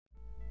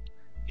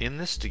In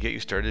this To Get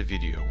You Started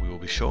video, we will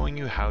be showing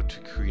you how to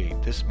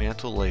create this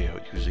mantle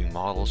layout using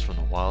models from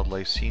the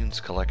Wildlife Scenes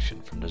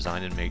collection from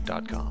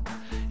designandmake.com.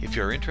 If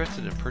you are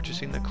interested in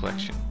purchasing the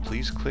collection,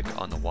 please click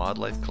on the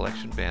Wildlife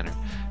Collection banner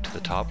to the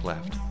top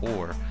left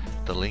or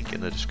the link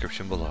in the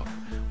description below.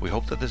 We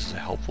hope that this is a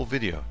helpful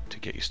video to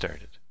get you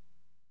started.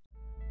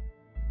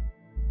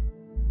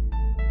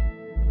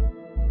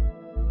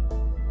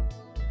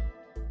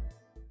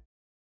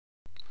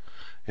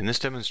 In this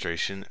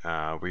demonstration,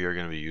 we are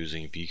going to be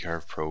using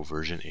VCarve Pro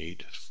version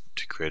 8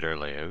 to create our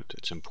layout.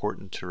 It's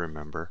important to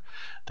remember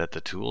that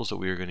the tools that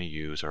we are going to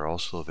use are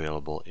also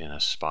available in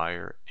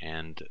Aspire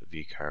and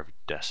VCarve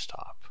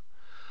Desktop.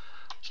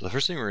 So the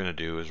first thing we're going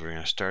to do is we're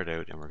going to start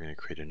out and we're going to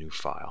create a new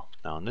file.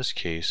 Now in this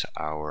case,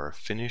 our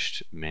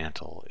finished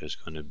mantle is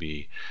going to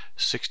be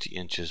 60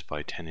 inches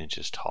by 10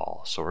 inches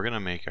tall. So we're going to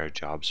make our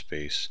job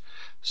space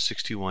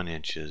 61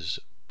 inches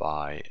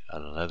by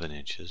 11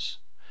 inches.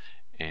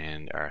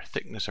 And our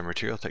thickness, our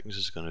material thickness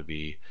is going to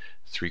be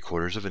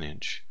 3/4 of an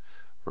inch.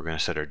 We're going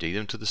to set our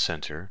datum to the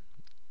center.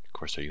 Of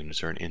course, our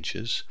units are in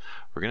inches.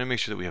 We're going to make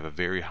sure that we have a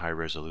very high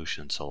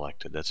resolution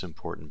selected. That's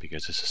important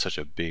because this is such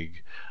a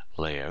big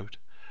layout,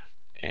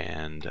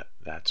 and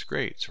that's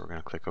great. So we're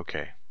going to click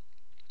OK.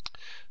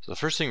 So the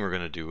first thing we're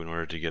going to do in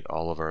order to get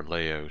all of our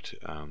layout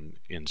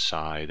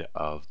inside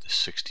of the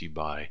 60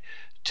 by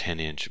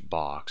 10-inch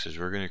box is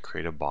we're going to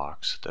create a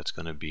box that's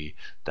going to be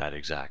that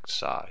exact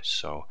size.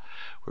 So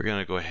we're going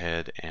to go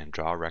ahead and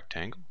draw a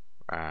rectangle.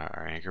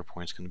 Our anchor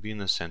point is going to be in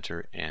the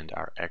center, and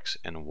our X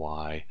and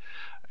Y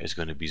is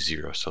going to be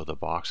 0. So the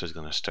box is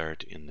going to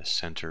start in the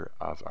center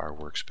of our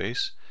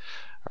workspace,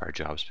 our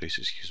job space,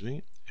 excuse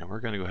me, and we're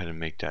going to go ahead and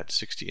make that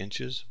 60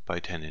 inches by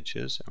 10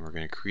 inches, and we're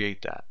going to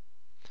create that.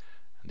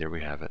 And there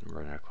we have it, and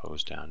we're going to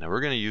close down. Now we're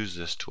going to use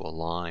this to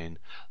align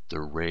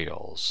the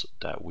rails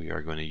that we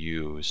are going to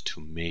use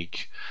to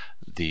make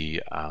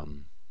the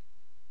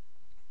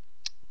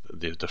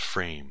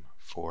frame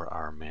for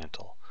our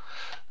mantle.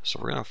 So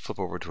we're going to flip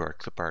over to our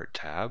Clip Art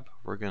tab.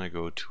 We're going to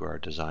go to our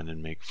Design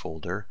and Make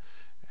folder,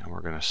 and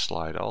we're going to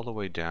slide all the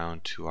way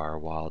down to our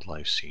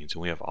wildlife scenes.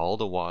 And we have all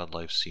the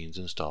wildlife scenes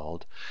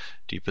installed: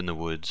 Deep in the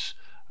Woods,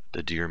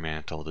 the deer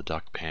mantle, the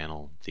duck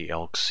panel, the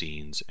elk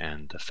scenes,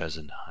 and the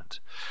pheasant hunt.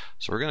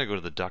 So we're going to go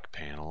to the duck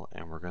panel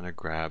and we're going to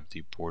grab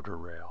the border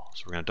rail.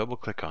 So we're going to double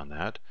click on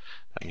that.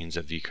 That means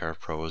that VCarve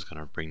Pro is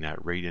going to bring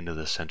that right into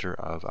the center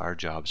of our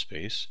job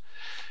space.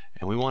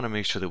 And we want to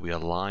make sure that we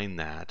align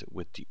that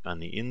with on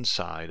the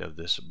inside of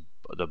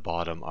the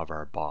bottom of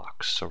our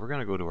box. So we're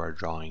going to go to our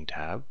drawing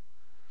tab,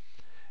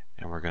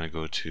 and we're going to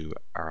go to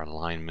our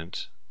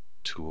alignment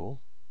tool,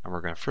 and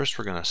we're going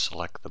to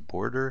select the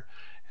border,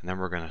 and then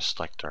we're going to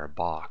select our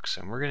box,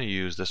 and we're going to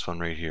use this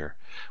one right here,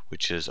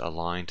 which is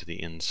aligned to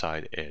the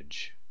inside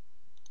edge.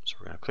 So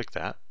we're going to click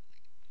that.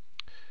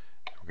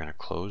 We're going to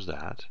close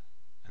that,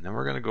 and then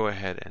we're going to go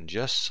ahead and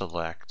just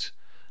select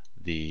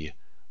the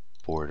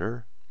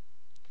border,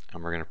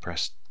 and we're going to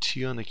press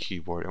T on the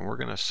keyboard, and we're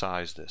going to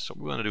size this. So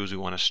what we want to do is we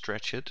want to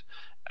stretch it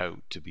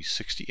out to be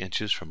 60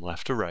 inches from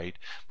left to right,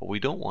 but we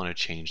don't want to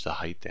change the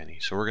height any.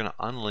 So we're going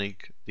to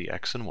unlink the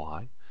X and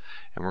Y,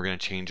 and we're going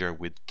to change our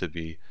width to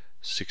be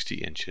 60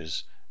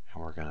 inches,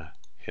 and we're going to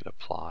hit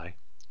apply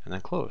and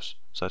then close.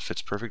 So that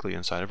fits perfectly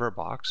inside of our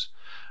box.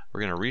 We're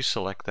going to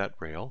reselect that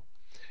rail,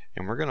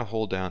 and we're going to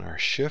hold down our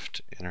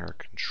Shift and our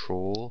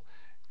Control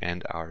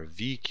and our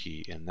V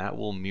key, and that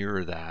will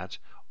mirror that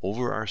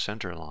over our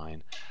center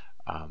line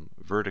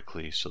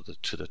vertically, so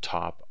to the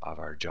top of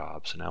our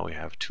job. So now we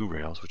have two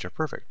rails, which are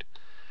perfect.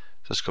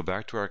 So let's go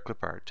back to our Clip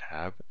Art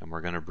tab, and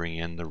we're going to bring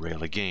in the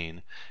rail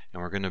again,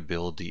 and we're going to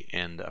build the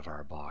end of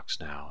our box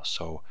now.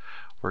 So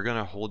we're going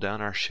to hold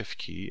down our Shift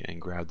key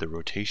and grab the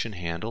rotation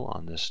handle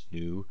on this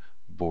new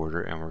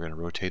border, and we're going to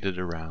rotate it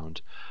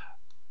around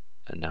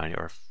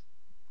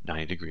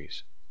 90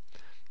 degrees.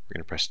 We're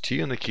going to press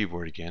T on the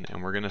keyboard again,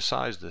 and we're going to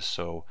size this.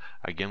 So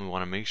again, we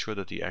want to make sure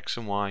that the X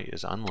and Y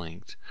is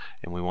unlinked,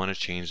 and we want to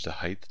change the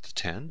height to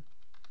 10. And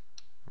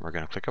we're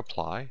going to click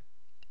apply.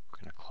 We're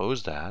going to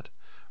close that.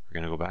 We're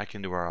going to go back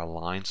into our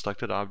Align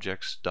Selected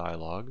Objects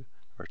dialog,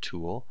 or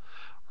tool.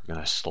 We're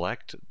going to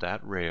select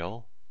that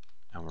rail,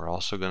 and we're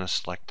also going to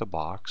select the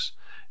box,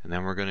 and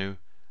then we're going to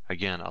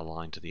again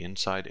align to the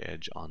inside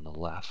edge on the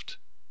left.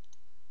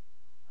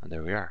 And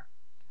there we are.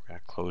 We're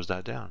going to close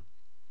that down.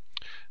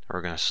 Now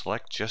we're going to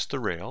select just the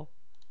rail,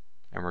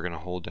 and we're going to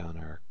hold down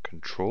our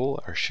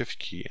Control, our Shift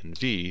key, and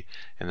V,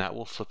 and that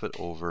will flip it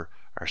over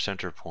our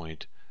center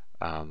point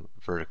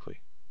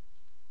vertically.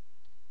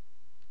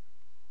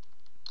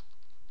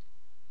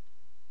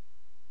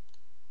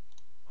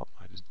 Oh,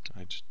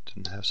 I just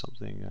didn't have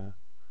something.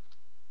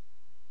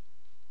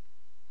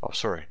 Oh,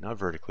 sorry, not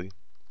vertically.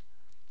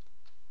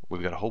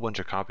 We've got a whole bunch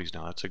of copies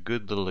now. That's a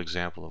good little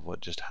example of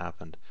what just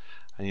happened.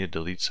 I need to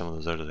delete some of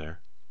those out of there.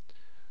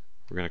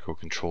 We're going to go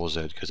Control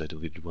Z because I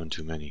deleted one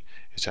too many.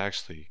 It's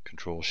actually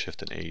Control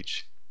Shift and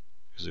H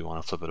because we want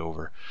to flip it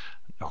over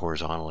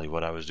horizontally.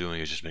 What I was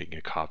doing is just making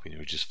a copy, and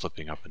it was just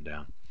flipping up and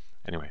down.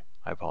 Anyway,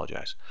 I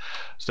apologize.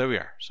 So there we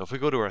are. So if we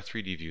go to our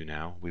 3D view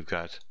now, we've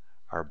got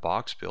our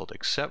box build,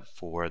 except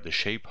for the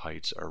shape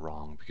heights are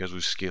wrong because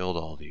we've scaled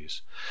all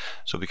these.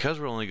 So because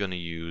we're only going to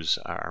use,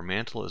 our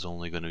mantle is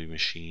only going to be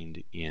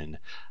machined in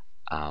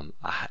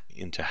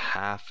into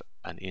half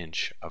an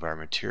inch of our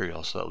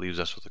material, so that leaves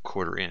us with a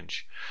 1/4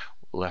 inch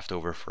left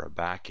over for a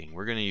backing.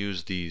 We're going to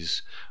use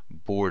these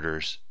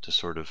borders to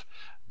sort of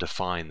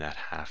define that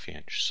 1/2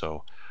 inch.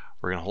 So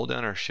we're going to hold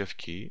down our shift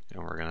key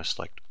and we're going to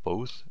select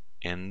both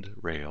end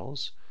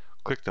rails,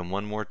 click them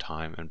one more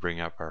time, and bring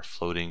up our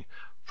floating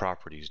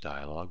properties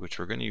dialog, which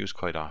we're going to use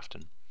quite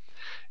often.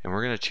 And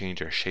we're going to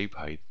change our shape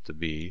height to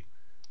be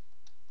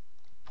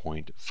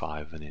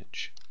 0.5 an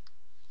inch.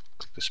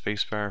 Click the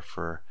spacebar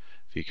for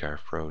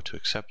VCarve Pro to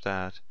accept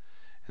that.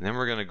 And then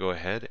we're going to go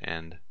ahead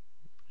and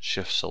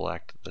shift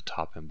select the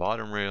top and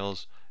bottom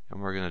rails,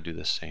 and we're going to do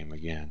the same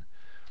again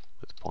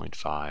with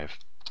 0.5.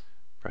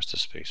 Press the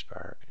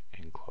spacebar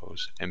and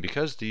close. And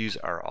because these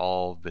are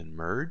all been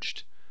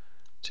merged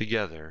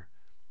together,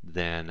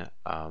 then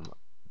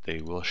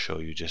they will show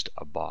you just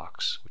a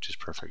box, which is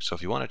perfect. So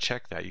if you want to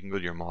check that, you can go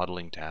to your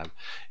modeling tab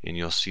and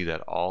you'll see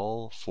that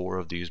all 4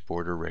 of these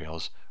border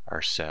rails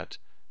are set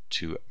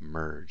to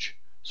merge.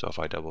 So if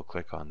I double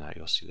click on that,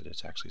 you'll see that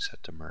it's actually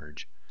set to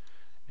merge.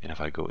 And if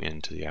I go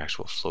into the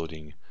actual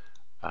floating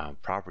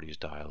properties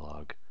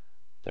dialog,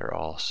 they're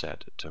all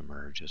set to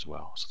merge as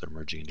well. So they're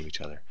merging into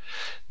each other.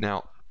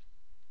 Now,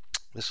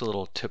 this is a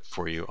little tip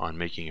for you on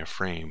making a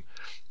frame.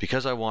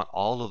 Because I want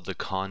all of the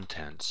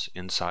contents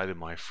inside of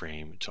my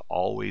frame to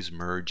always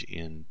merge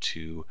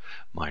into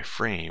my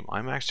frame,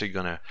 I'm actually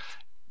going to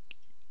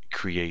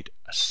create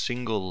a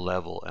single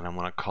level, and I'm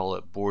going to call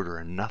it border,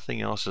 and nothing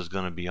else is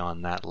going to be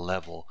on that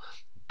level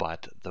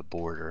but the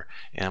border.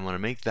 And I'm going to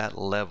make that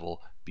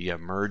level be a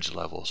merge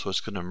level, so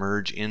it's going to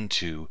merge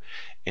into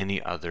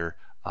any other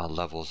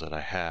levels that I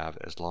have,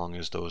 as long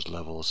as those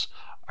levels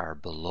are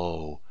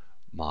below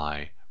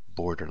my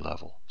border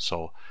level.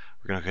 So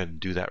we're going to go ahead and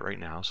do that right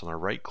now. So I'm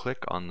going to right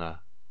click on the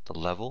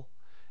level,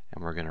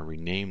 and we're going to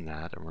rename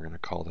that, and we're going to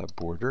call that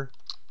border.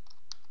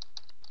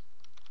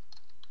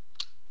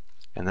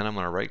 And then I'm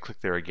going to right click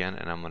there again,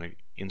 and I'm going to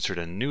insert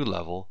a new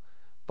level,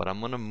 but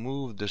I'm going to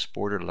move this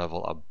border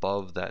level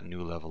above that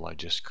new level I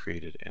just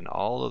created, and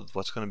all of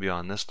what's going to be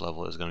on this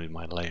level is going to be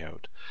my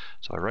layout.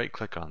 So I right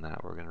click on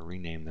that, we're going to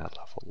rename that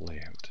level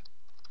layout.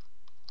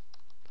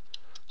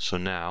 So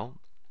now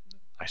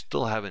I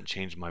still haven't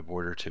changed my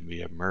border to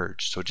be a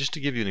merge. So just to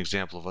give you an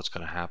example of what's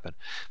going to happen,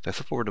 if I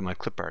flip over to my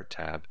clip art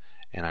tab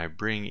and I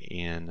bring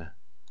in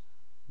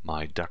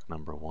my duck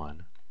number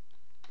 1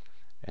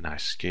 and I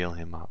scale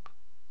him up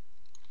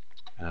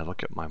and I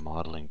look at my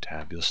modeling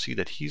tab, you'll see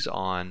that he's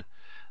on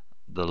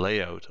the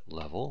layout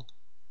level,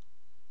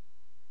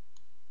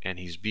 and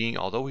he's being,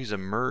 although he's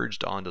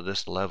emerged onto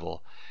this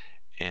level,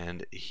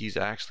 and he's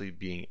actually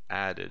being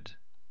added,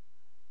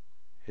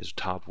 his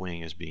top wing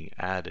is being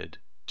added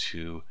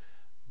to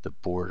the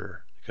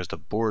border, because the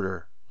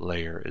border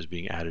layer is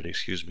being added,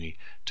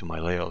 to my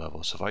layout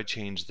level. So if I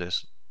change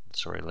this,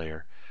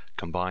 layer,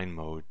 combine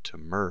mode to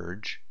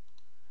merge,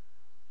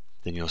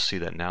 then you'll see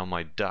that now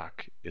my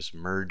duck is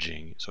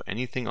merging. So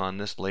anything on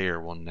this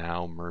layer will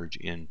now merge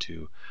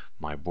into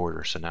my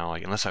border. So now,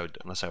 unless I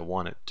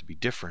want it to be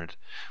different,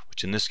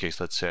 which in this case,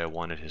 let's say I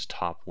wanted his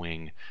top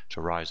wing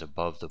to rise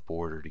above the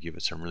border to give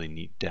it some really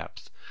neat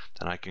depth,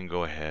 then I can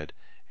go ahead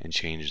and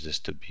change this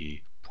to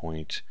be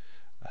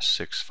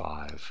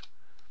 0.65,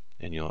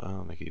 and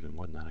you'll make it even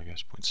more than that, I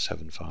guess,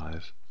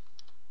 0.75.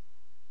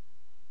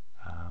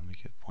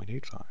 Make it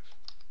 0.85.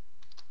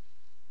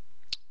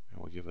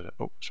 And we'll give it a,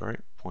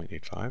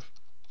 0.85.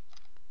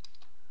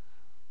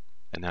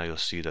 And now you'll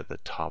see that the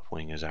top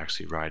wing is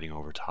actually riding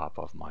over top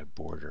of my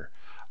border.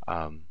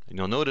 And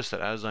you'll notice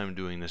that as I'm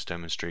doing this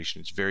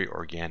demonstration, it's very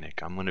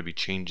organic. I'm going to be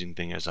changing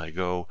things as I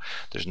go.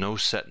 There's no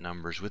set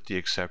numbers, with the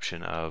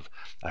exception of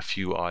a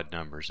few odd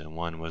numbers, and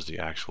one was the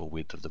actual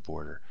width of the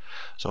border.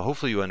 So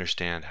hopefully you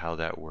understand how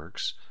that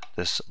works.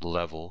 This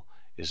level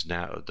is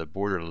now, the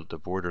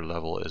border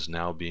level is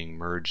now being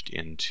merged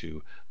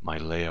into my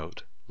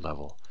layout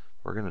level.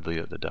 We're going to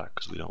delete the duck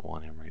because we don't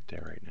want him right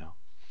there right now.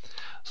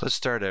 So let's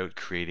start out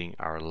creating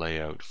our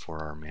layout for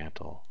our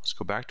mantle. Let's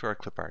go back to our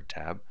clip art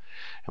tab,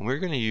 and we're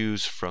going to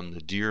use from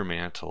the deer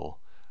mantle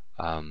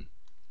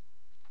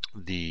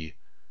the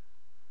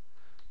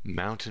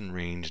mountain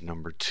range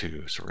number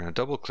 2. So we're going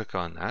to double click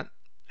on that,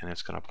 and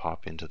it's going to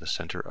pop into the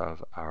center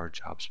of our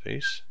job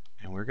space.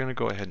 And we're going to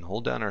go ahead and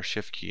hold down our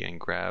shift key and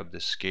grab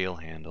the scale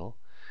handle,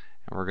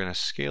 and we're going to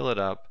scale it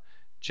up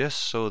just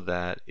so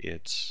that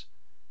it's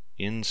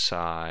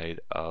inside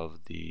of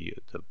the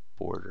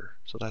border.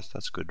 So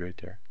that's good right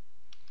there.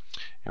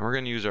 And we're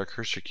going to use our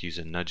cursor keys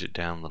and nudge it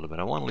down a little bit.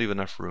 I want to leave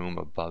enough room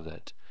above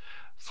it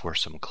for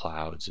some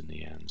clouds in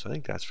the end. So I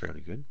think that's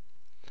fairly good.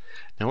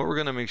 Now what we're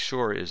going to make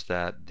sure is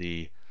that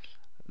the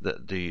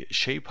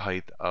shape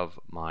height of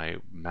my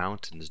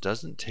mountains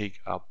doesn't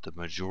take up the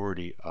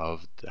majority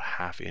of the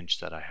 1/2 inch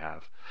that I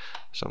have.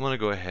 So I'm going to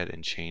go ahead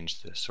and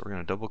change this. So we're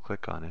going to double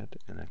click on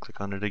it and then click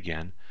on it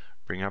again,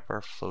 bring up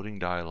our floating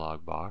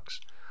dialog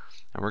box,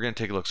 and we're going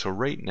to take a look. So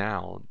right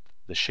now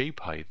the shape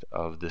height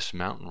of this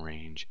mountain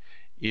range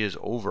is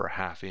over a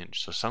 ½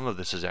 inch. So some of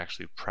this is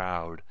actually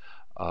proud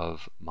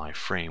of my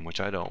frame, which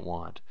I don't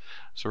want.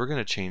 So we're going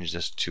to change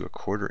this to a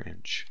 ¼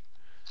 inch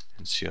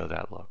and see how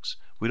that looks.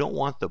 We don't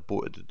want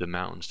the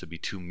mountains to be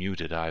too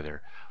muted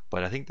either,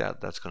 but I think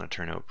that's going to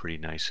turn out pretty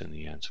nice in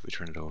the end. So we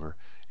turn it over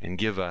and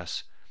give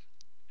us,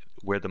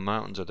 where the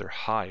mountains are their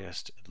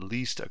highest, at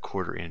least a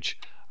 ¼ inch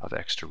of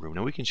extra room.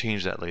 Now we can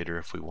change that later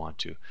if we want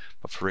to,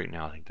 but for right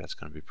now I think that's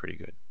going to be pretty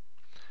good.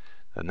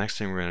 The next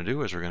thing we're going to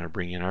do is we're going to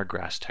bring in our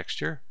grass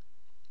texture.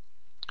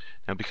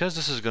 Now because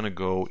this is going to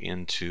go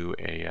into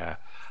a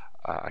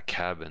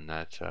cabin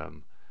that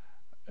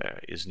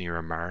is near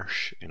a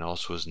marsh and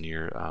also is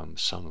near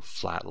some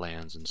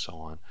flatlands and so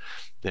on,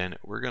 then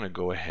we're going to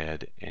go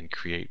ahead and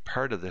create,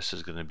 part of this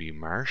is going to be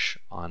marsh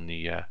on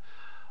the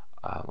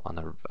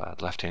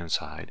left hand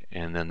side,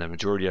 and then the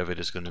majority of it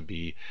is going to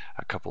be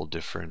a couple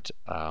different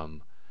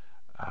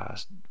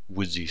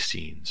woodsy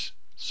scenes.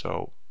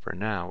 So for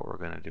now what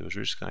we're going to do is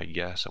we're just going to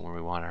guess on where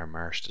we want our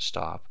marsh to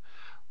stop.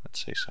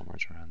 Let's say somewhere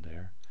around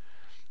there,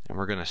 and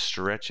we're going to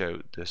stretch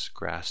out this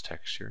grass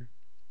texture.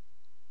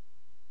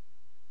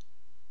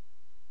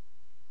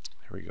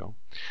 There we go,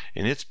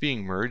 and it's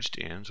being merged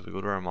in. So if we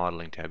go to our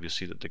modeling tab, you'll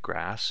see that the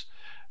grass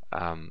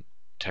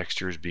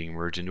texture is being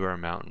merged into our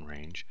mountain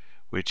range,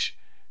 which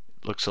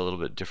looks a little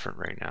bit different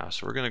right now.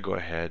 So we're going to go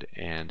ahead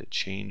and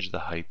change the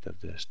height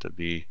of this to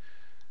be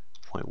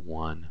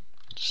 0.1.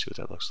 Let's see what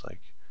that looks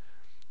like,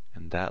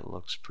 and that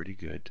looks pretty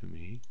good to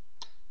me.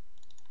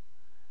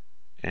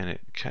 And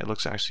it kind of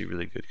looks actually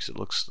really good because it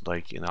looks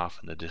like off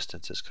in the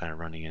distance it's kind of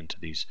running into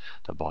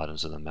the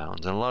bottoms of the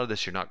mountains. And a lot of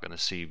this you're not going to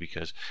see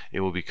because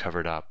it will be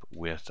covered up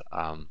with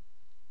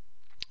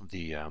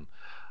the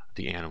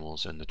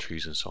animals and the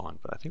trees and so on.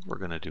 But I think what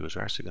we're going to do is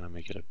we're actually going to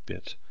make it a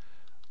bit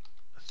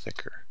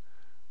thicker.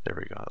 There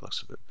we go. It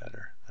looks a bit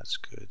better. That's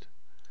good.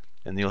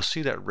 And you'll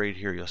see that right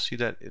here. You'll see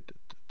that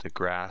the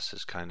grass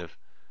is kind of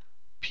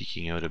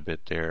peeking out a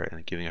bit there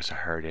and giving us a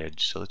hard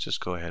edge. So let's just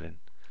go ahead and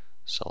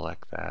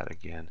select that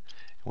again.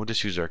 And we'll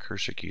just use our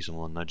cursor keys and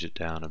we'll nudge it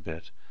down a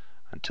bit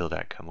until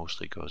that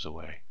mostly goes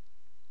away.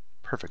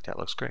 Perfect. That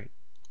looks great.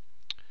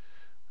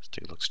 Let's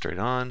take a look straight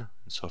on.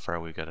 And so far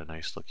we've got a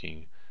nice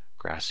looking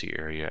grassy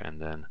area and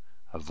then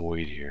a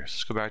void here. So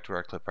let's go back to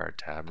our clip art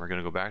tab. We're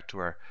going to go back to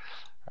our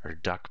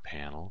duck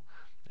panel,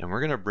 and we're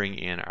going to bring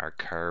in our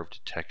carved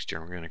texture,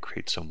 and we're going to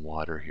create some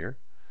water here.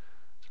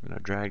 So we're going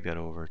to drag that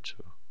over to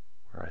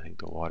where I think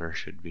the water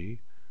should be.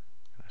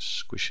 I'm going to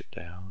squish it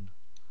down,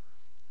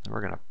 and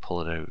we're going to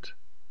pull it out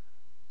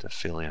to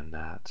fill in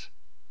that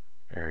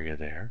area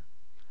there.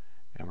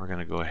 And we're going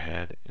to go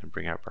ahead and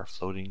bring up our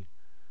floating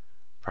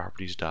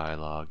properties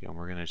dialog, and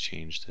we're going to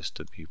change this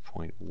to be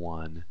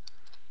 0.1.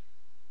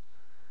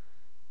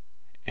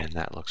 And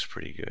that looks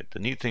pretty good. The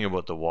neat thing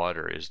about the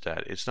water is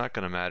that it's not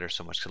going to matter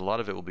so much because a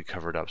lot of it will be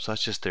covered up. So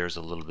that's just, there's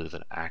a little bit of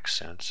an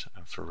accent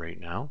for right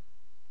now.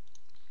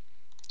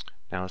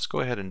 Now let's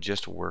go ahead and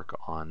just work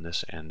on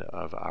this end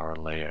of our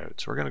layout.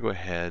 So we're going to go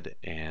ahead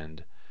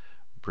and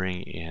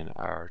bring in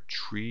our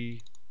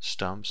tree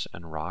stumps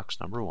and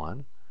rocks number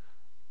 1.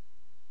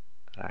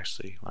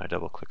 Actually, when I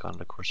double click on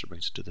it, of course it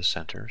brings it to the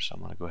center. So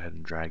I'm going to go ahead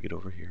and drag it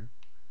over here.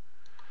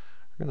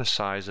 We're going to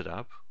size it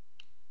up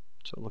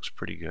so it looks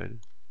pretty good.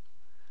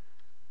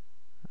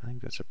 I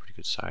think that's a pretty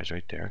good size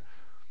right there.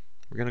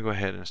 We're going to go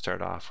ahead and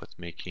start off with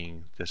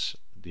making this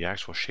the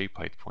actual shape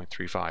height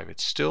 0.35.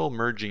 It's still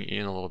merging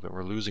in a little bit.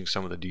 We're losing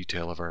some of the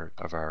detail of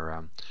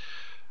our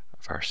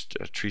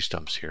tree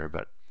stumps here,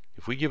 but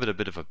if we give it a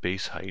bit of a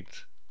base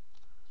height,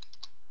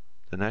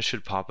 then that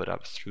should pop it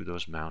up through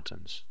those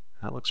mountains.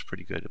 That looks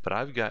pretty good.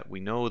 But we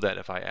know that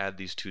if I add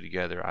these two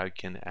together, I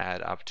can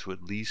add up to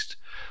at least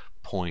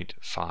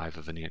 0.5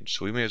 of an inch.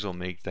 So we may as well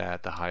make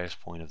that the highest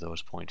point of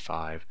those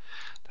 0.5.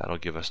 That'll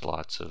give us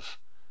lots of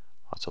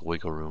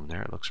wiggle room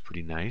there. It looks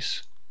pretty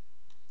nice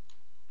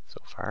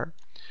so far.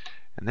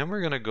 And then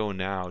we're going to go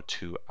now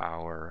to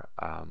our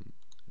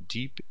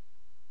deep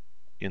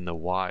in the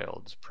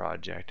wilds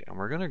project, and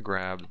we're going to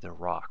grab the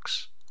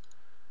rocks.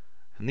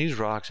 And these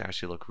rocks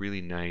actually look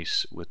really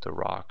nice with the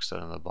rocks that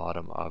are on the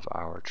bottom of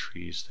our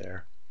trees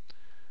there.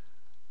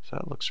 So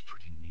that looks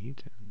pretty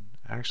neat. And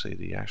actually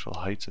the actual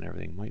heights and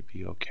everything might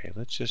be okay.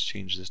 Let's just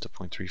change this to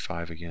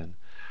 0.35 again.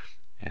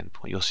 And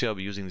you'll see I'll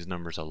be using these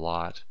numbers a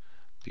lot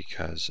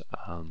because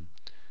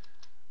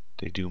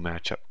they do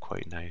match up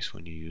quite nice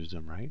when you use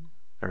them, right?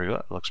 There we go.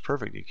 It looks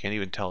perfect. You can't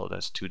even tell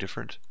that's two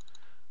different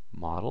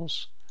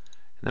models.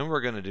 And then what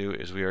we're going to do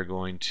is we are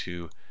going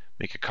to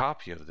make a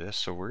copy of this.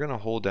 So we're going to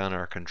hold down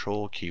our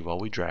control key while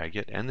we drag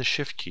it, and the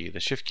shift key. The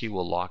shift key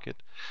will lock it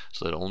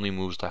so that it only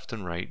moves left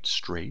and right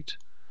straight.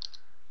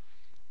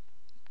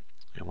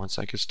 And once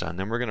that gets done,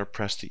 then we're going to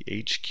press the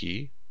H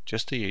key,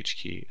 just the H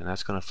key, and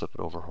that's going to flip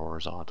it over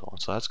horizontal.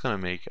 And so that's going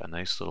to make a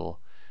nice little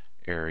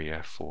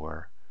area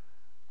for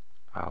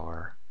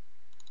our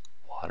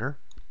water.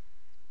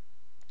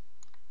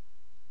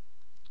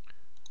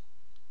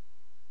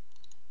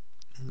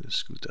 Let's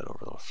scoot that over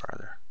a little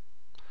farther.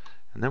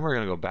 And then we're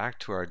going to go back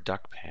to our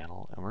duck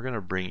panel, and we're going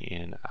to bring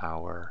in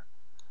our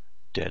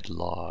dead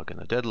log, and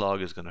the dead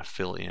log is going to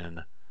fill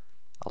in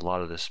a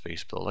lot of this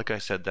space below. Like I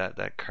said,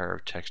 that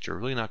carved texture,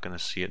 really not going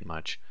to see it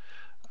much,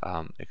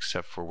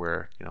 except for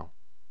where, you know,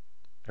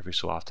 every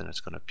so often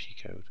it's going to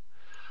peek out.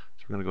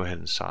 So we're going to go ahead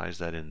and size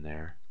that in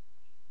there.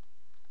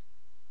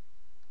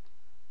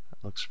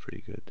 That looks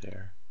pretty good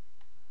there.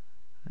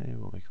 Maybe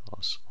we'll make it a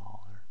little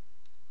smaller,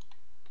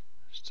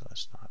 so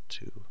it's not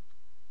too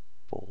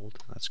bold.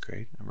 That's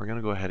great. And we're going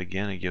to go ahead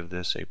again and give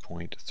this a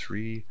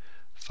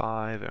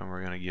 0.35, and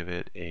we're going to give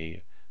it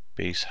a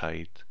base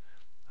height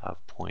of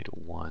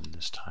 0.1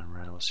 this time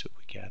around. We'll see what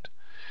we get.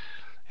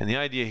 And the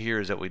idea here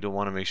is that we don't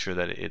want to make sure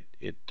that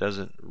it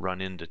doesn't run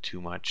into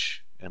too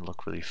much and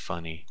look really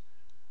funny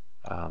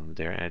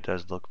there, and it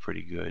does look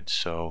pretty good.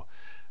 So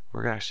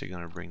we're actually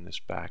going to bring this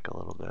back a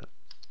little bit.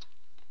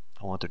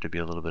 I want there to be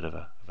a little bit of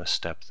a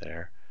step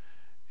there.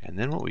 And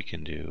then what we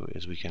can do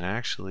is we can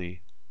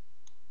actually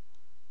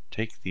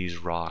take these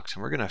rocks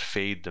and we're going to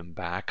fade them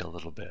back a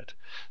little bit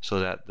so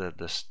that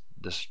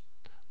this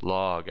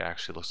log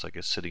actually looks like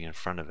it's sitting in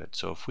front of it.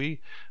 So if we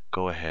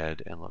go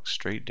ahead and look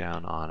straight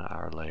down on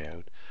our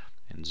layout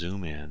and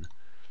zoom in,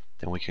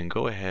 then we can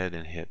go ahead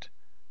and hit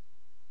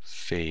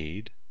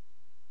fade,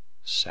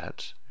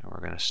 set, and we're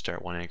going to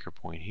start one anchor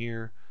point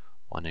here,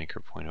 one anchor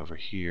point over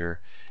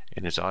here,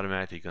 and it's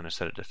automatically going to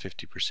set it to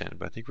 50%,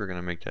 but I think we're going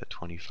to make that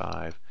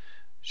 25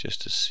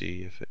 just to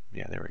see if it,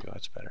 yeah, there we go,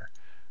 it's better.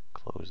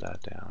 Close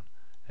that down,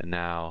 and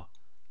now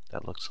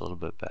that looks a little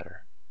bit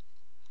better.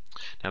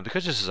 Now,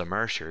 because this is a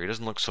marsh area, it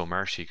doesn't look so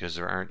marshy because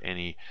there aren't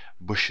any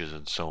bushes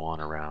and so on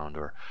around,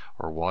 or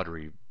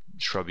watery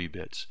shrubby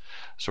bits.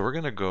 So we're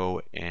going to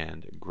go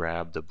and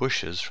grab the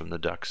bushes from the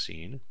duck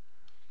scene,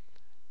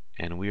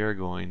 and we are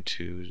going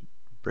to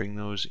bring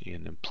those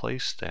in and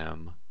place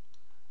them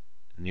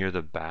near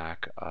the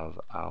back of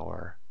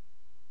our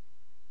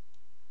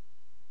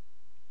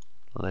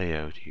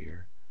layout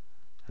here.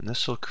 And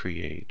this will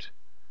create,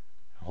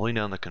 holding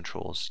down the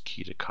Controls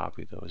key to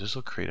copy those, this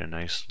will create a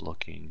nice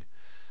looking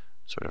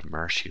sort of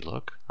marshy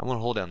look. I'm going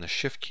to hold down the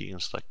Shift key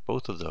and select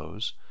both of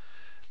those.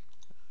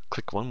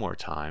 Click one more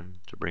time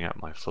to bring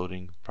up my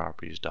floating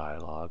properties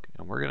dialog,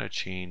 and we're going to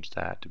change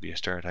that to be a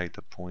start height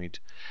of point.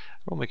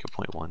 We'll make it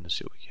 0.1 to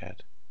see what we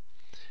get.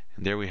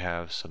 And there we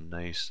have some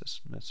nice,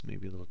 that's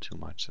maybe a little too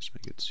much. Let's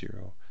make it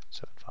 0.75.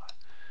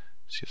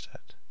 See if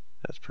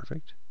that's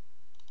perfect.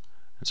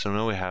 And so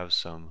now we have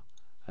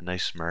a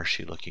nice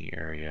marshy looking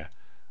area,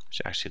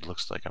 which actually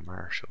looks like a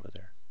marsh over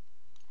there.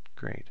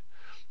 Great.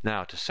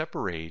 Now, to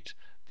separate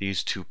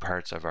these two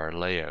parts of our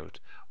layout,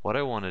 what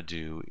I want to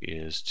do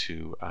is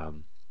to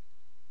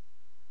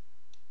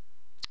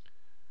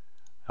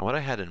and what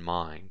I had in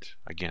mind,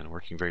 again,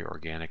 working very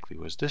organically,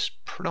 was this.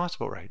 No, that's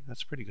about right.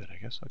 That's pretty good, I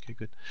guess. Okay,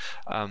 good.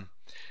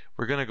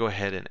 We're going to go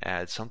ahead and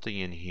add something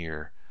in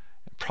here.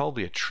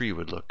 Probably a tree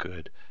would look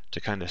good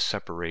to kind of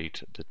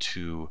separate the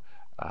two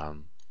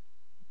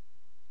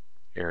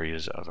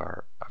areas of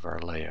our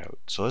layout.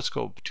 So let's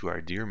go to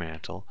our deer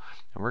mantle,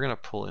 and we're going to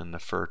pull in the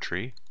fir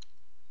tree,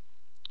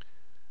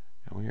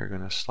 and we are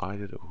going to slide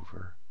it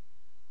over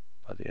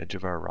by the edge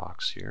of our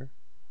rocks here.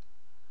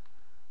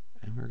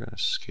 And we're going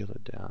to scale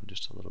it down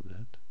just a little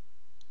bit.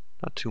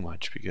 Not too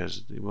much,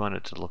 because we want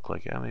it to look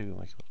like, yeah, maybe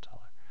we'll make it a little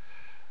taller.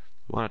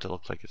 We want it to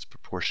look like it's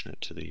proportionate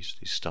to these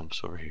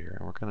stumps over here.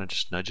 And we're going to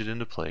just nudge it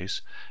into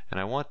place. And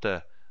I want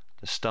the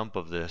stump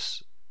of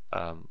this,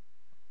 or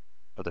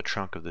the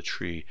trunk of the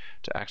tree,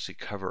 to actually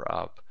cover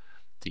up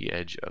the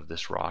edge of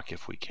this rock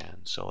if we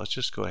can. So let's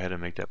just go ahead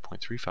and make that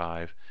 0.35,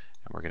 and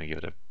we're going to give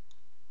it a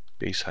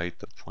base height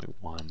of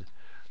 0.1,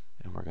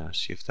 and we're going to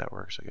see if that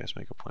works. I guess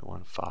make it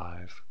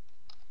 0.15.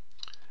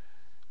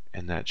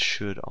 And that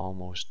should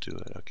almost do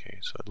it. Okay,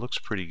 so it looks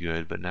pretty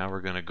good, but now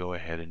we're going to go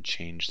ahead and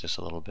change this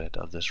a little bit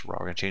of this rock.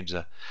 We're going to change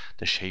the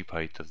shape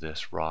height of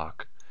this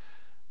rock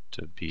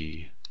to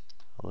be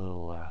a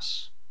little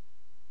less,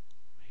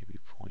 maybe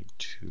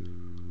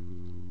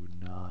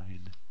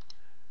 0.29,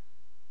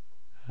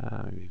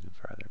 maybe even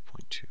farther,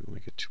 0.2,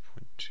 make it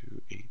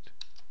 2.28.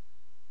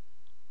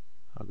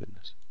 Oh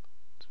goodness,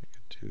 let's make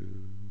it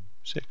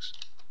 2.6.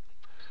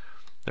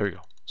 There we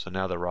go. So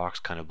now the rocks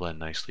kind of blend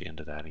nicely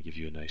into that and give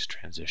you a nice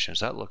transition.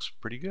 So that looks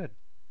pretty good.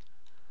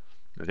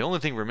 Now, the only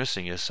thing we're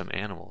missing is some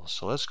animals.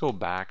 So let's go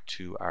back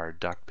to our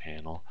duck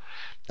panel,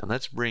 and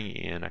let's bring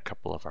in a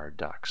couple of our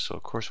ducks. So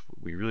of course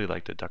we really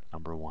like the duck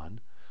number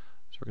 1.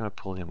 So we're going to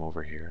pull him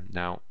over here.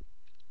 Now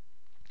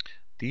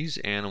these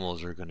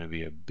animals are going to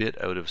be a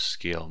bit out of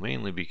scale,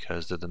 mainly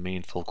because they're the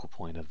main focal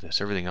point of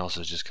this. Everything else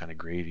is just kind of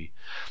gravy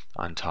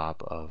on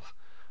top of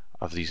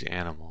these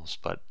animals,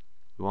 but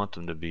we want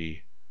them to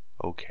be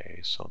okay,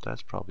 so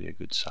that's probably a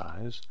good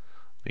size.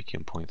 Make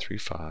him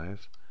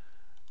 0.35,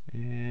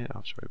 and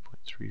I'm sorry,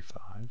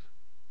 0.35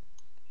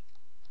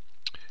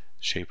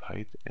 shape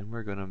height, and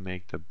we're going to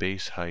make the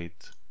base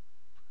height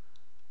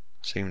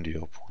same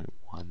deal,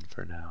 0.1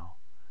 for now,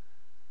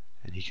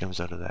 and he comes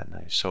out of that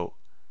nice. So,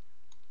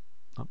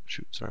 oh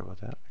shoot, sorry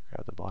about that. I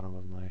grabbed the bottom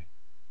of my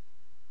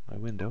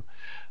window.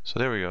 So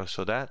there we go.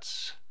 So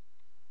that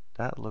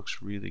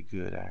looks really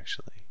good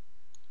actually.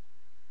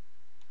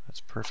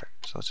 That's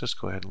perfect. So let's just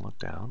go ahead and look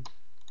down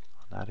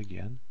on that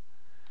again.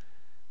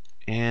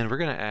 And we're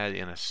going to add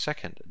in a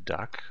second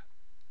duck,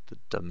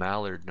 the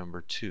mallard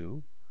number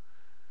 2.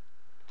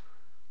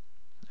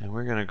 And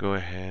we're going to go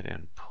ahead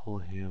and pull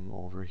him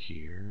over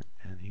here,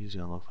 and he's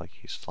going to look like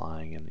he's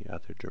flying in the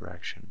other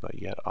direction, but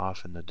yet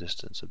off in the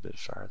distance a bit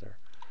farther,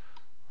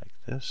 like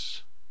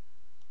this.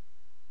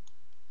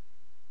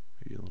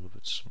 Maybe a little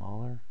bit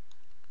smaller.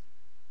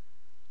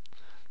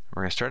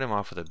 We're going to start him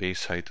off with a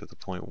base height of the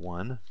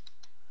 0.1.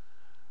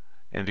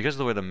 And because of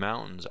the way the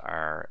mountains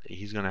are,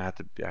 he's going to have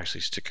to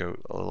actually stick out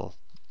a little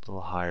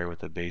higher with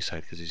the base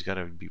height, because he's got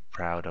to be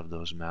proud of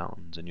those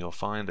mountains. And you'll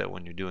find that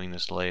when you're doing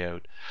this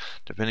layout,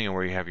 depending on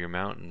where you have your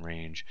mountain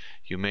range,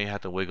 you may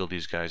have to wiggle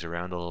these guys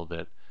around a little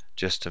bit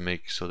just to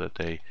make so that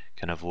they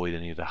can avoid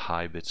any of the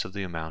high bits of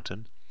the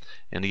mountain.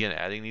 And again,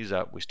 adding these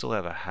up, we still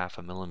have a half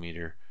a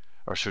millimeter,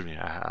 or certainly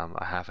a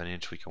half an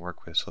inch we can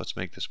work with. So let's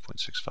make this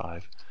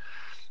 0.65,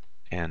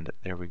 and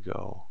there we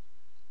go.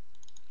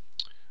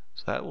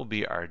 So that will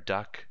be our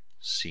duck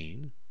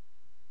scene,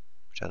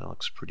 which I think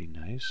looks pretty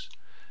nice.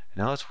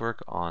 Now let's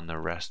work on the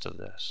rest of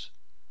this.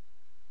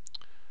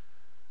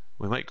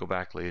 We might go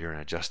back later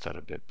and adjust that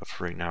a bit, but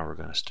for right now we're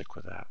going to stick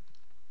with that.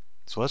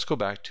 So let's go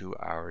back to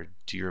our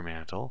deer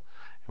mantle,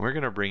 and we're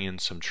going to bring in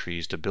some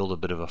trees to build a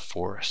bit of a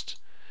forest.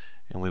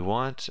 And we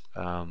want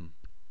to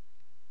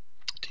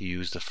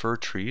use the fir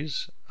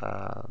trees,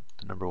 the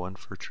number 1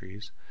 fir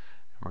trees,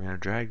 and we're going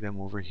to drag them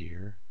over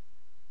here.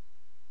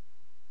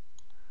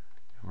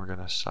 And we're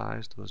going to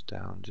size those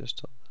down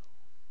just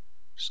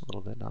a little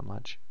bit, not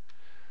much.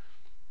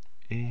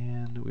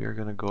 And we are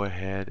going to go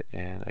ahead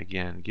and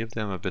again give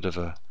them a bit of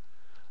a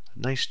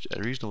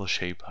reasonable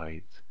shape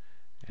height,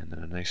 and then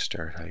a nice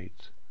start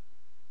height.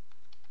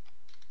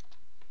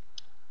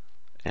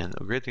 And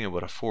the great thing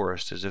about a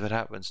forest is if it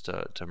happens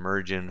to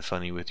merge in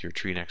funny with your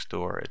tree next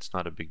door, it's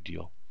not a big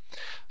deal.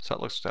 So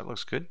that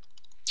looks good.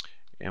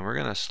 And we're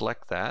going to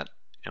select that,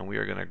 and we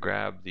are going to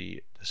grab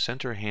the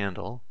center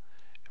handle,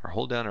 or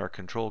hold down our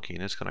control key,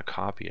 and it's going to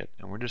copy it,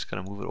 and we're just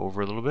going to move it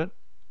over a little bit.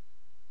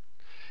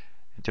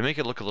 And to make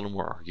it look a little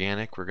more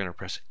organic, we're going to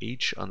press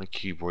H on the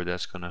keyboard.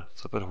 That's going to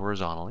flip it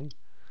horizontally. And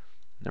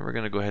then we're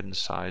going to go ahead and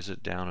size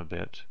it down a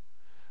bit,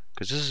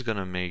 because this is going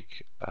to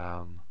make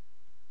a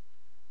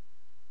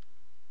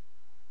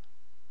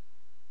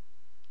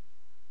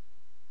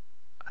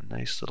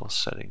nice little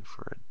setting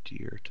for a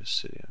deer to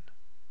sit in.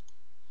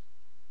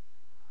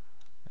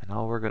 And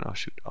all we're going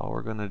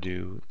to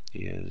do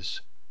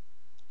is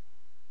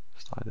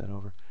slide that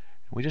over.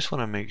 And we just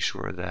want to make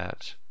sure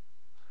that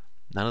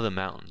none of the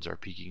mountains are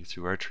peeking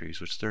through our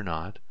trees, which they're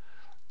not.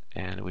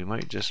 And we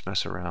might just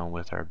mess around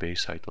with our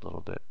base height a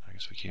little bit. I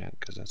guess we can't,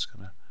 because that's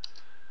going to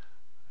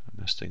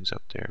mess things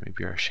up there.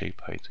 Maybe our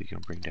shape height we can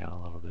bring down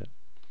a little bit.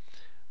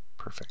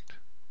 Perfect.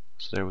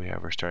 So there we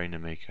have, we're starting to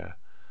make a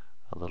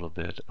little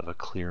bit of a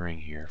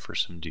clearing here for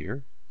some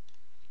deer.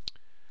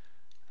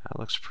 That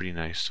looks pretty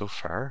nice so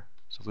far.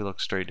 So if we look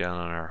straight down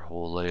on our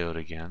whole layout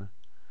again,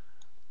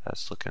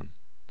 it's looking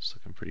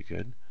pretty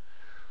good.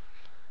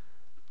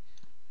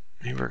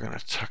 Maybe we're going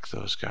to tuck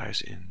those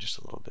guys in just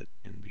a little bit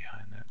in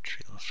behind that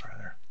tree a little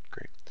farther.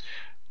 Great.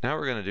 Now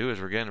what we're going to do is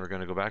we're going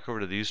to go back over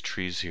to these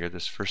trees here,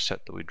 this first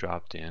set that we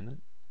dropped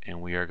in,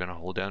 and we are going to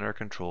hold down our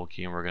control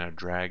key, and we're going to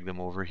drag them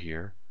over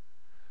here.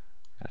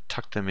 We're going to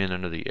tuck them in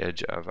under the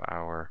edge of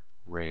our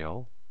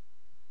rail.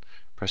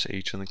 Press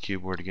H on the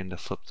keyboard again to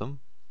flip them.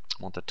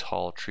 I want the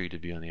tall tree to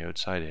be on the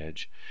outside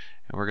edge,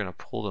 and we're going to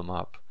pull them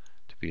up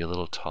to be a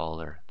little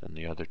taller than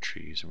the other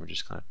trees, and we're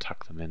just going to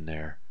tuck them in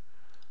there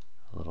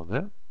a little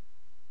bit.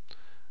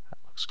 That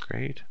looks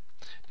great.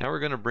 Now we're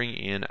going to bring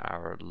in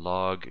our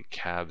log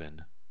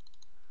cabin.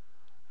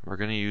 We're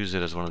going to use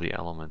it as one of the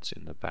elements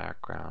in the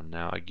background.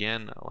 Now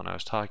again, when I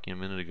was talking a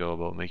minute ago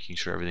about making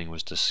sure everything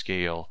was to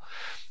scale,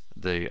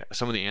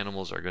 some of the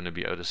animals are going to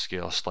be out of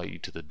scale slightly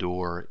to the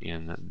door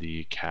in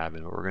the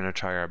cabin, but we're going to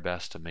try our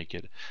best to make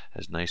it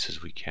as nice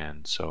as we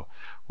can. So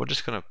we're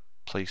just going to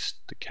place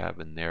the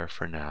cabin there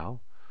for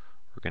now.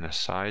 We're going to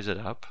size it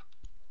up,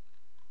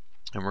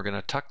 and we're going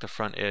to tuck the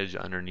front edge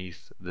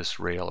underneath this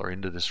rail, or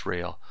into this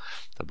rail,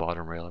 the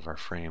bottom rail of our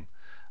frame,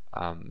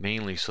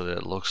 mainly so that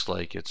it looks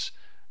like it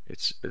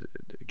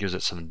gives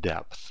it some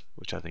depth,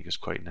 which I think is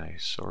quite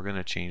nice. So we're going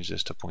to change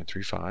this to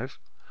 0.35.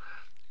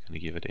 Going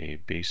to give it a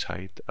base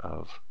height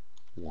of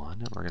 1,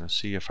 and we're going to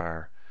see if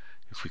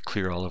we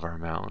clear all of our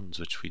mountains,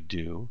 which we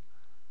do.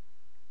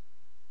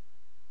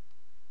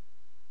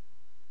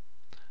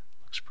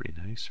 Looks pretty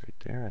nice right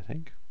there, I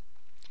think.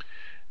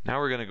 Now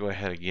we're going to go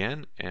ahead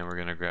again, and we're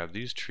going to grab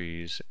these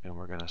trees, and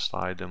we're going to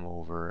slide them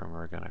over, and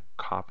we're going to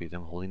copy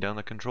them, holding down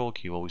the control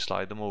key while we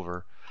slide them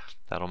over.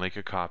 That'll make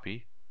a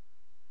copy.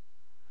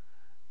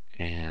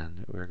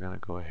 And we're going to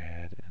go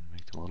ahead and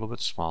make them a little bit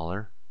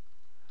smaller.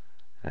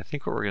 And I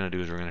think what we're going to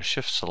do is we're going to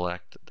shift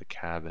select the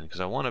cabin, because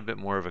I want a bit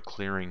more of a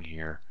clearing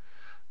here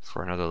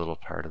for another little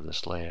part of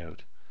this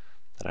layout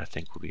that I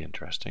think will be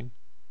interesting.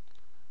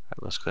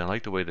 Let's go. I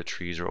like the way the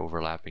trees are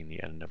overlapping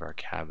the end of our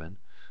cabin.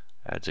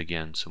 Adds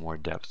again some more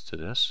depth to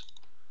this.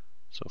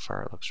 So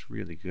far it looks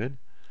really good.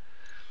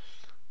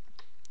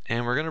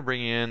 And we're going to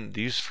bring in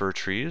these fir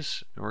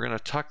trees, and we're going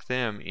to tuck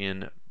them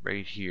in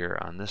right here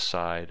on this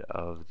side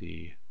of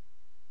the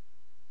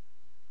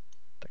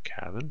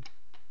cabin.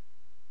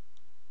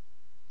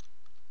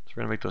 So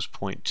we're going to make those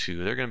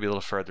 0.2. They're going to be a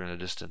little farther in the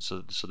distance,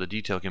 so the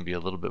detail can be a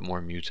little bit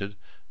more muted.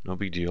 No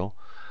big deal.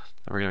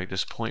 And we're going to make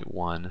this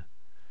 0.1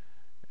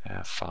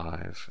 at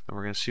 5. And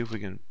we're going to see if we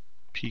can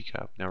peek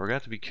up. Now we're going to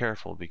have to be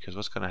careful, because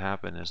what's going to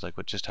happen is, like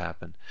what just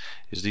happened,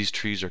 is these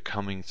trees are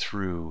coming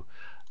through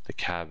the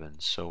cabin.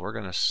 So we're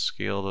going to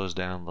scale those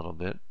down a little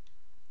bit.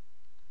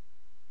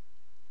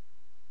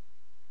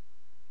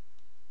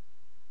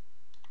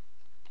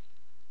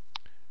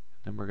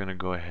 Then we're going to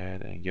go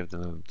ahead and give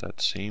them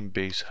that same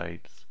base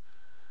height,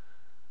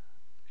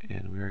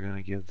 and we're going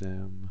to give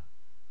them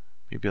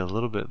maybe a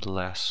little bit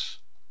less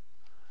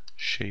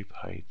shape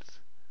height,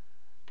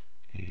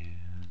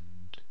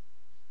 and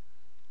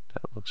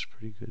that looks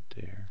pretty good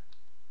there.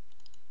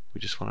 We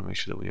just want to make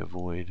sure that we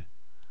avoid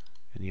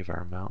any of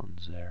our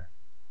mountains there.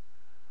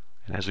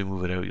 And as we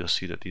move it out, you'll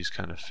see that these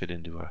kind of fit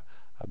into a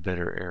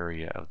better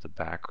area of the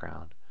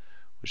background,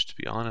 which, to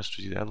be honest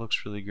with you, that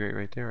looks really great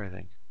right there, I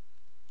think.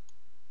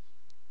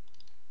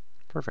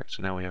 Perfect.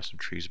 So now we have some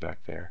trees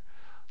back there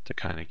to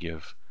kind of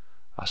give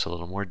us a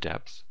little more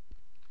depth.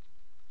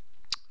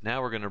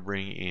 Now we're going to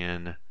bring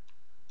in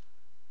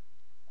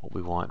what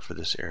we want for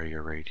this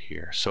area right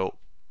here. So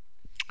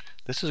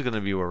this is going to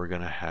be where we're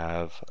going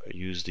to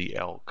use the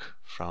elk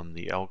from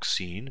the elk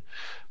scene.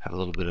 Have a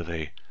little bit of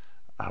a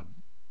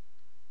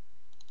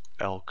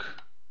elk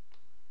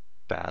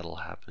battle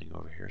happening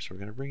over here. So we're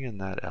going to bring in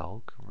that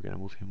elk, and we're going to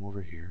move him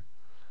over here.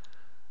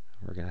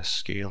 We're going to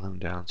scale him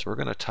down. So we're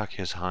going to tuck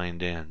his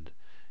hind end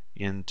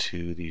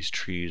into these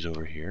trees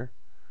over here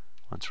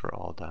once we're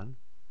all done.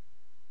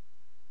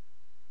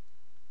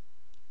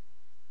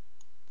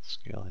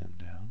 Scale him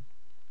down.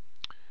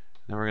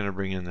 Then we're going to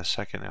bring in the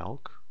second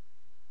elk.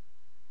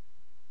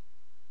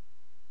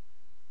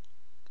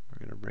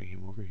 We're going to bring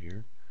him over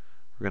here.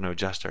 We're going to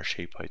adjust our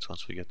shape heights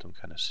once we get them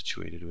kind of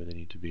situated where they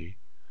need to be.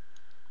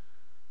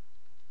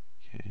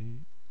 Okay,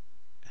 and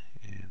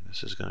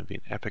this is going to be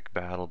an epic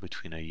battle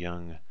between a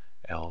young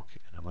elk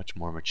and a much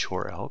more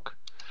mature elk.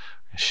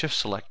 Shift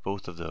select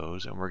both of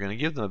those, and we're going to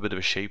give them a bit of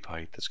a shape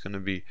height that's going to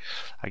be,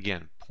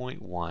 again,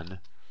 0.1.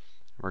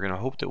 We're going to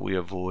hope that we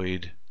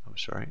avoid,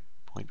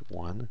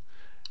 0.1,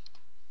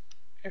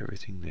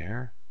 everything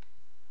there.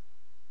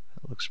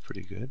 That looks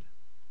pretty good.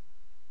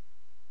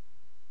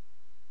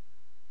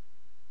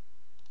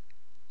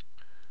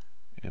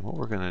 And what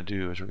we're going to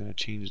do is we're going to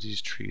change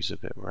these trees a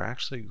bit. We're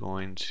actually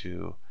going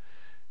to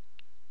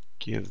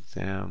give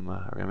them,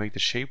 we're going to make the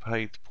shape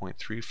height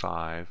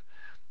 0.35.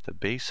 The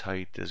base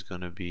height is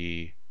going to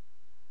be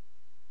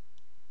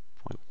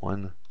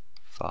 0.15.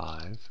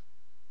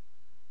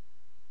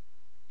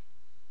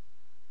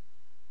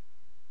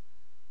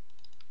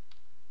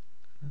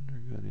 And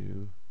we're going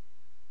to,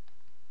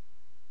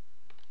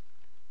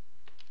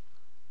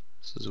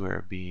 this is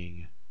where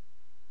being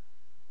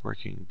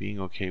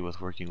okay with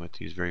working with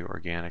these very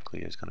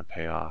organically is going to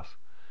pay off.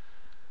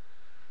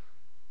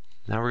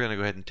 Now we're going to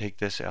go ahead and take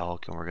this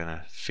elk, and we're going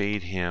to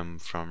fade him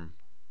from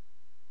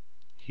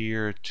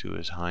here to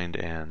his hind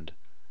end,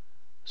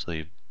 so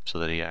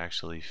that he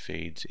actually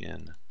fades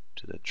in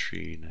to the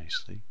tree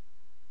nicely.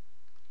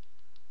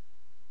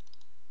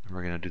 And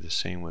we're going to do the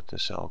same with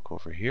this elk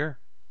over here.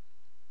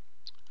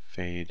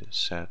 Fade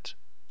set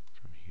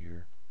from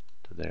here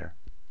to there,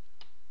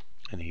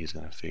 and he's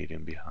going to fade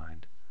in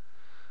behind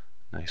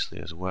nicely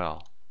as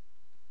well.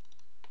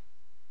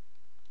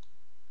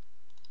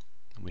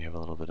 And we have a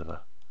little bit of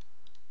our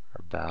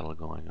battle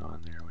going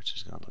on there, which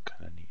is going to look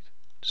kind of neat.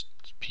 Just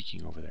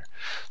peeking over there.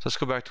 So let's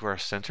go back to our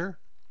center,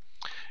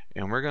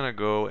 and we're going to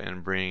go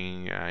and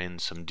bring in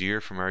some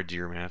deer from our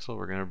deer mantle.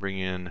 We're going to bring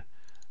in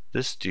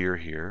this deer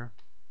here,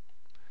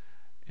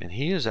 and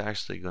he is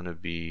actually going to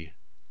be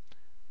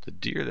the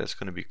deer that's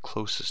going to be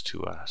closest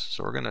to us.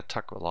 So we're going to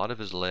tuck a lot of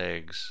his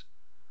legs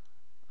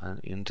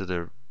into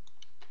the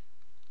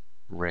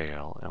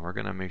rail, and we're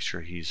going to make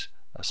sure he's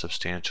a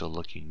substantial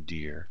looking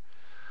deer.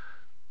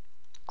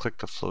 Click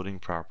the floating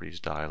properties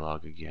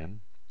dialog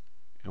again,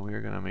 and we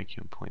are going to make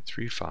him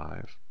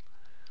 0.35.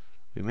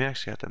 We may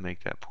actually have to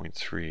make that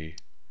 0.3,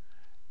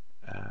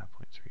 and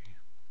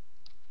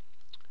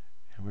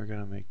we're going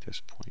to make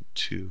this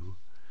 0.2.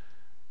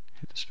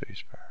 Hit the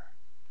space bar,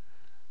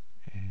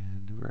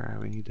 and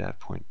we need that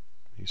point,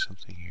 maybe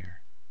something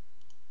here.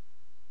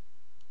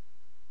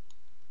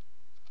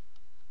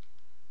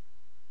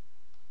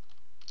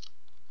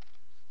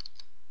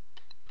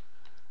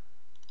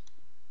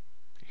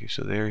 Okay,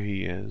 so there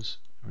he is.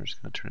 We're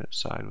just going to turn it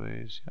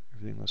sideways. Yeah,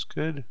 everything looks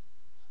good.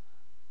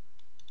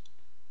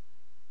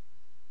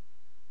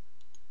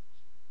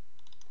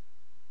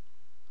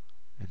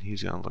 And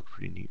he's going to look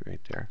pretty neat right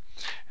there.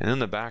 And in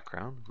the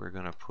background, we're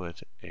going to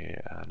put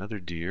another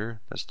deer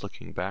that's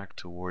looking back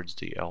towards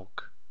the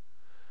elk,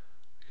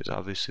 because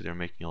obviously they're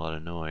making a lot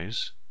of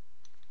noise.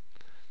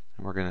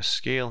 And we're going to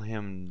scale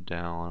him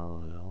down a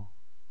little.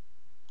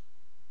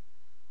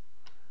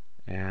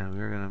 And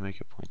we're going to make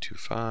it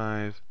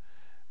 0.25.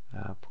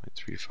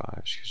 0.35,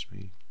 excuse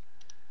me.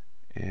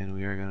 And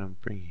we are going to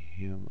bring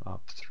him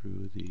up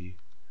through the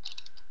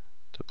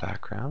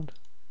background.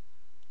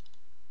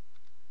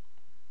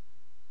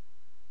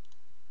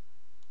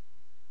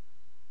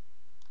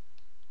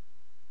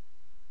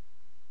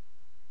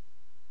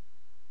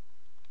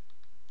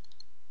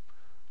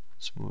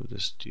 Let's move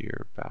this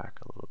deer back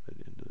a little bit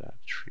into that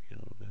tree a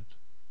little bit.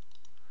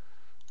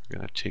 We're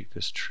going to take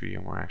this tree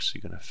and we're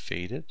actually going to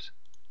fade it.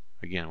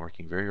 Again,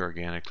 working very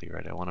organically,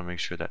 right? I want to make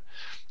sure that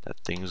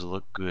things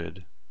look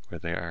good where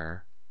they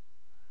are.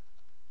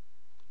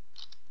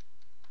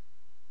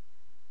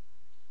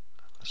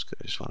 That's good.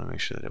 I just want to make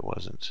sure that it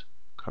wasn't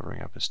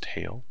covering up his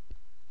tail.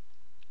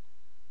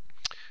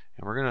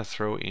 And we're going to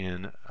throw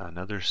in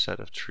another set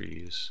of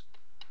trees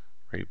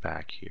right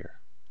back here.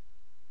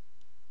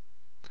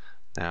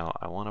 Now,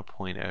 I want to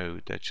point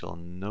out that you'll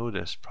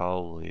notice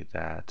probably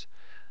that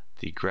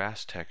the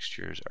grass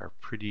textures are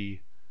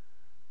pretty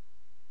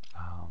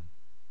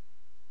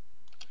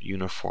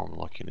uniform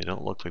looking. They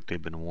don't look like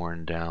they've been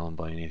worn down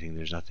by anything.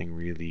 There's nothing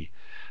really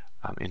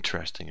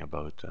interesting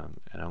about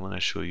them. And I want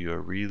to show you a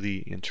really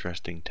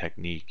interesting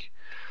technique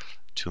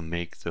to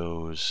make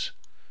those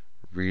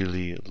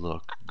really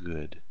look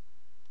good.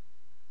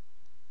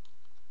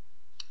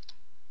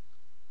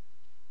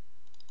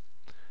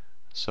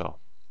 So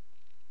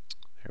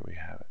there we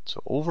have it.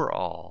 So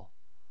overall,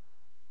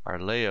 our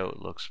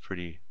layout looks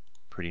pretty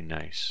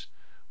nice.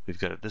 We've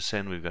got at this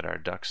end, we've got our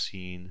duck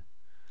scene,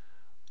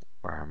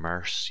 or our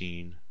marsh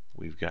scene.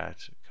 We've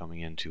got coming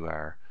into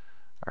our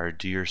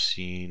deer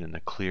scene and the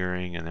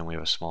clearing, and then we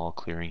have a small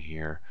clearing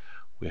here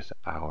with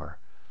our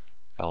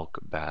elk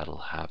battle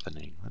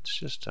happening. Let's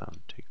just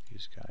take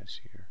these guys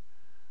here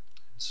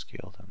and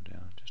scale them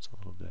down just a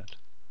little bit,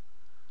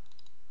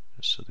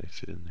 just so they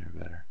fit in there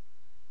better.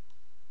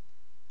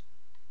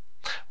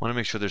 I want to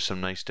make sure there's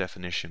some nice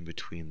definition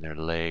between their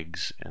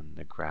legs and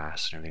the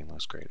grass, and everything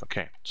looks great.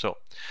 Okay, so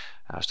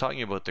I was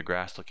talking about the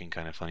grass looking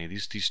kind of funny.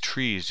 These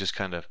trees just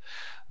kind of,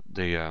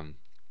 the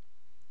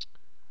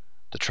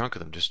trunk of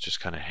them just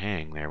kind of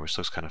hang there, which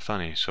looks kind of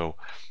funny. So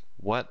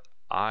what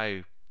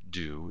I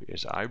do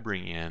is I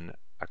bring in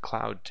a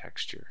cloud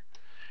texture,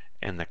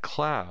 and the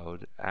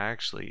cloud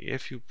actually,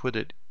 if you put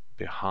it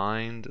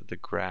behind the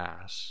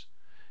grass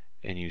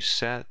and you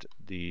set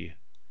the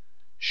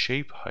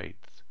shape height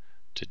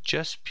to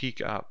just peek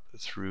up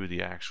through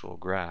the actual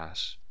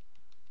grass,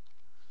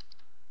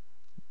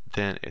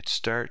 then it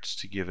starts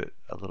to give it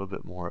a little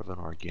bit more of an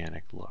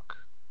organic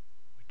look,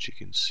 which you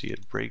can see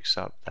it breaks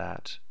up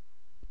that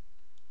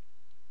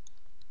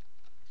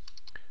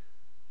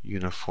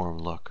uniform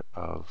look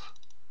of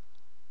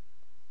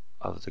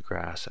the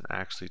grass and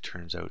actually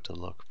turns out to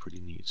look pretty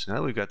neat. So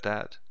now that we've got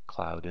that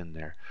cloud in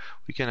there,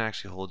 we can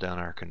actually hold down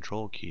our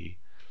control key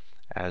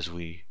as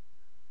we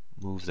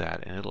move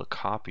that, and it'll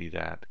copy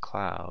that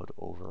cloud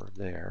over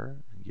there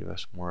and give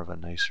us more of a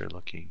nicer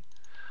looking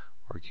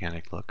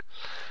organic look.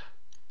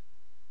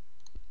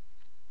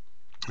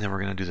 And then we're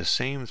going to do the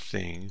same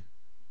thing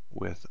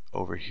with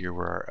over here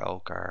where our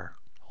elk are.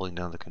 Holding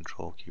down the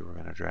control key, we're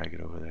going to drag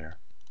it over there,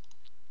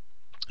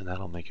 and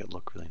that'll make it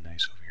look really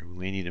nice over here. We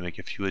may need to make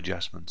a few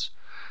adjustments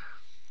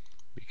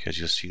because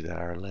you'll see that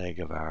our leg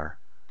of our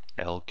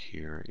elk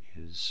here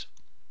is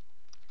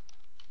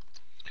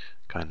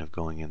kind of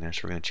going in there.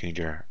 So we're going to change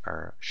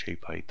our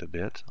shape height a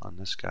bit on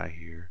this guy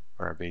here,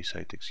 or our base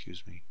height,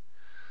 excuse me,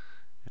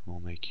 and we'll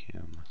make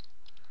him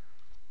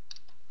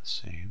the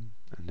same.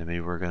 And then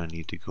maybe we're going to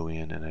need to go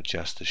in and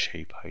adjust the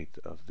shape height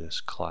of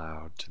this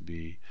cloud to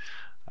be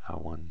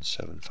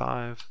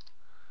 175,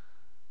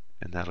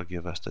 and that'll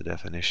give us the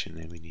definition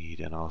that we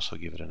need and also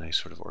give it a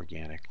nice sort of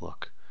organic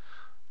look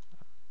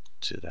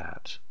to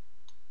that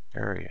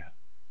area.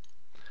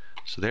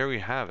 So there we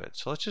have it.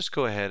 So let's just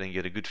go ahead and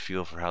get a good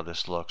feel for how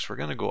this looks. We're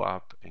going to go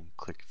up and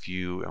click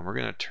View, and we're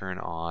going to turn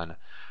on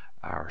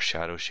our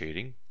shadow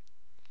shading,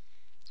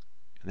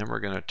 and then we're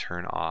going to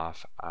turn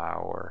off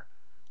our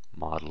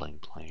modeling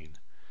plane.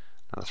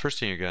 Now the first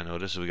thing you're going to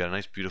notice is we got a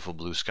nice beautiful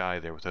blue sky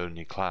there without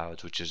any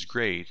clouds, which is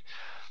great,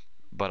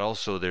 but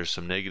also there's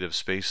some negative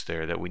space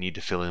there that we need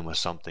to fill in with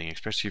something,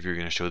 especially if you're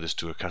going to show this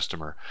to a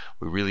customer.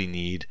 We really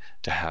need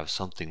to have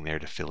something there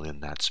to fill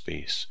in that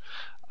space.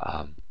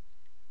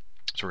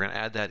 So we're going to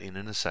add that in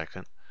a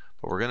second,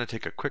 but we're going to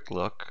take a quick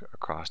look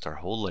across our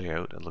whole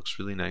layout. It looks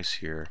really nice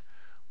here.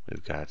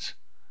 We've got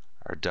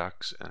our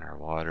ducks and our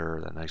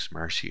water, the nice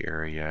marshy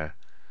area,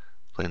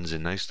 blends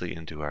in nicely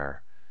into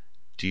our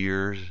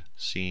deer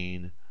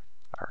scene,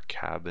 our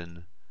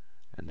cabin,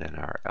 and then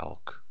our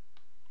elk,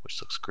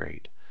 which looks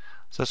great.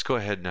 So let's go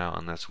ahead now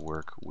and let's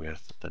work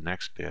with the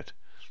next bit,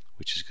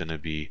 which is going to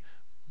be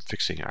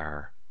fixing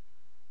our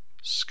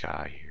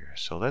sky here.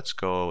 So let's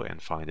go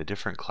and find a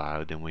different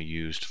cloud than we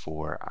used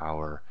for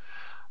our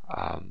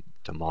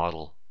to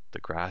model the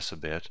grass a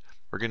bit.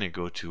 We're going to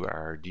go to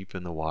our Deep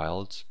in the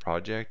Wilds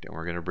project, and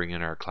we're going to bring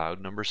in our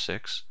cloud number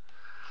 6,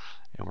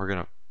 and we're going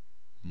to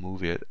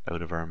move it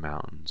out of our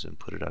mountains and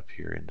put it up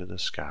here into the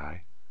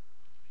sky,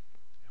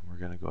 and we're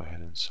going to go ahead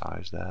and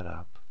size that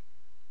up.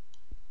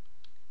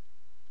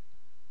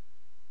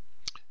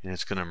 and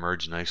it's going to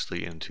merge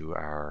nicely into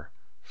our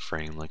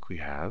frame like we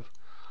have.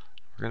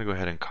 We're going to go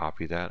ahead and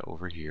copy that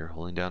over here,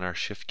 holding down our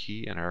shift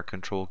key and our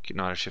control key,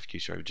 not our shift key,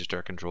 sorry, just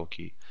our control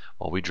key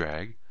while we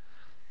drag.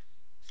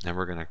 Then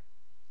we're going to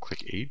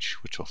click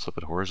H, which will flip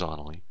it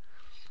horizontally.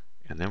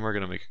 And then we're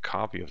going to make a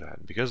copy of that.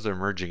 And because they're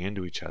merging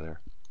into each other,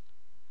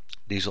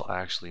 these will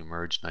actually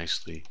merge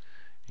nicely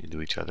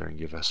into each other and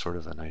give us sort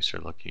of a nicer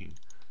looking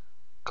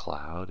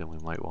cloud. And we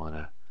might want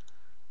to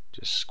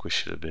just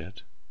squish it a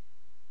bit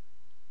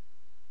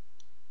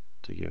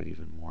to give it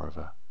even more of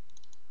a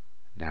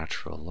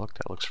natural look.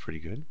 That looks pretty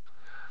good.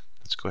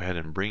 Let's go ahead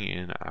and bring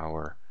in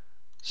our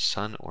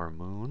sun or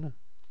moon.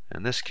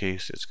 In this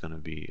case, it's going to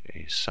be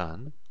a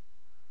sun.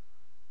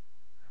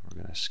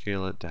 We're going to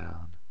scale it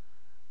down.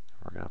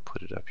 We're going to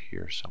put it up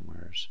here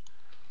somewhere.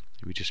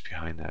 Maybe just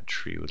behind that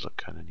tree would look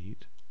kind of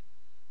neat.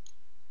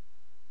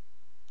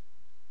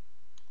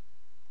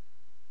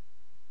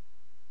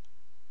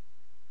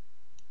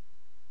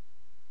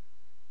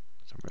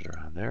 Somewhere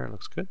around there,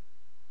 looks good.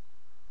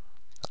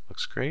 That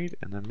looks great.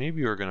 And then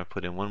maybe we're going to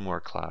put in one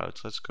more cloud.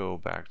 So let's go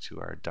back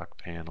to our duck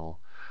panel.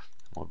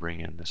 We'll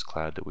bring in this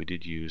cloud that we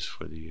did use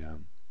for the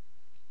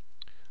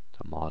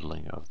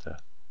modeling of the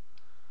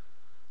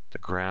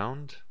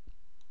ground.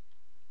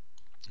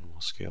 And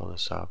we'll scale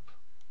this up,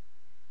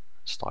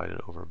 slide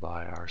it over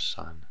by our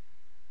sun.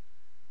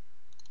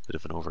 Bit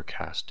of an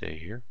overcast day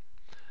here.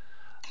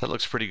 That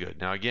looks pretty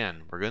good. Now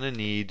again, we're going to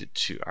need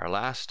to, our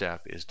last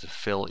step is to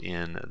fill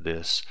in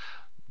this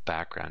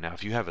background. Now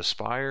if you have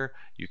Aspire,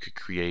 you could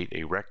create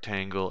a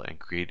rectangle and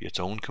create its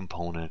own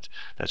component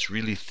that's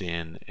really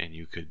thin, and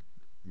you could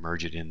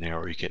merge it in there,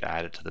 or you could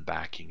add it to the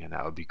backing, and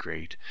that would be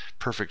great.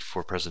 Perfect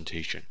for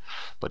presentation.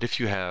 But if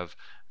you have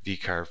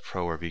VCarve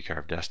Pro or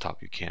VCarve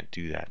Desktop, you can't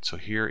do that. So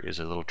here is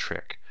a little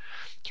trick.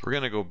 So we're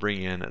going to go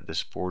bring in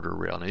this border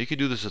rail. Now you can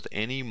do this with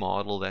any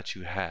model that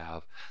you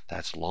have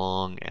that's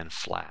long and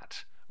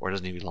flat, or it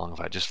doesn't need to be long and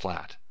flat, just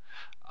flat.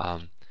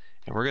 And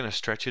we're going to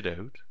stretch it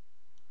out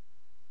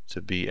to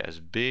be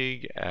as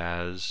big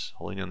as,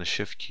 holding down the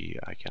shift key,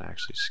 I can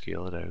actually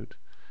scale it out.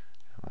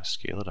 I'm going to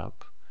scale it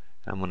up.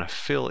 And I'm going to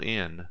fill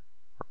in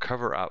or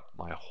cover up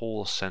my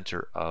whole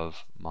center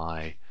of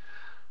my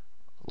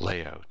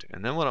layout.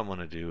 And then what I'm going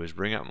to do is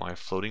bring up my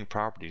floating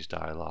properties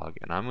dialog,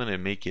 and I'm going to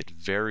make it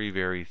very,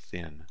 very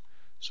thin.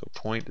 So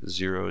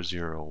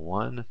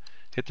 0.001,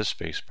 hit the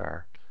space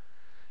bar,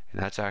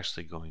 and that's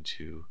actually going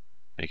to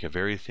make a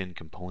very thin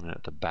component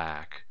at the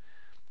back.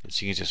 And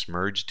seeing it's just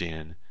merged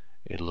in,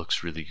 it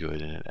looks really good,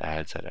 and it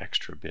adds that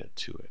extra bit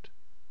to it.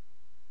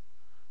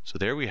 So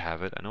there we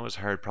have it. I know it's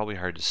hard, probably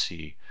hard to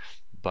see,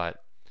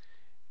 but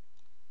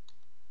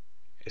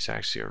it's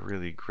actually a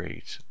really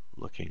great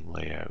looking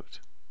layout.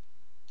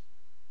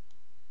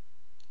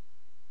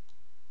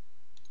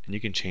 And you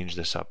can change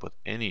this up with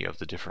any of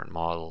the different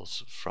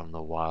models from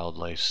the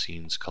Wildlife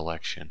Scenes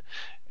collection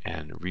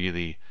and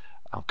really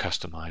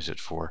customize it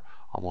for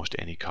almost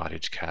any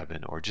cottage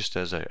cabin, or just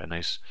as a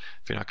nice,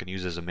 if you're not going to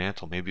use it as a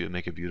mantle, maybe it would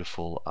make a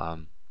beautiful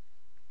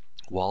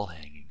wall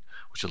hanging,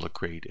 which would look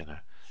great in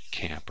a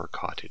camp or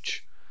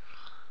cottage.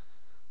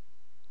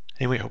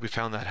 Anyway, I hope you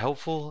found that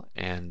helpful,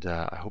 and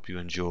I hope you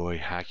enjoy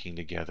hacking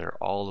together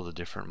all of the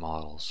different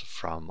models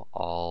from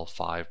all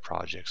 5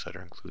 projects that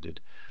are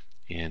included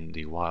in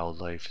the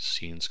Wildlife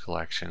Scenes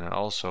collection, and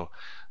also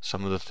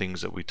some of the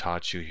things that we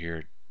taught you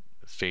here,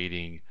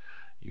 fading,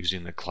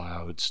 using the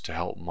clouds to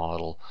help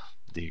model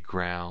the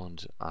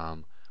ground,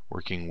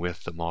 working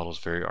with the models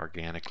very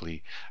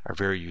organically, are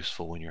very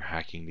useful when you're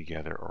hacking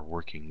together or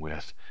working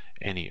with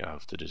any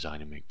of the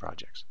Design and Make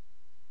projects.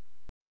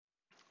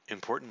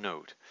 Important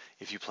note,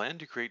 if you plan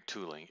to create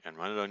tooling and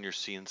run it on your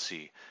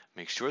CNC,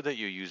 make sure that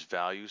you use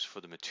values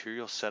for the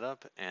material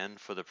setup and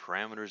for the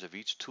parameters of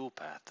each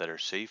toolpath that are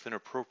safe and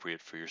appropriate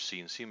for your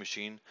CNC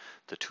machine,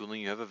 the tooling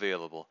you have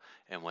available,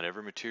 and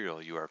whatever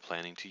material you are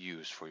planning to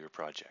use for your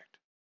project.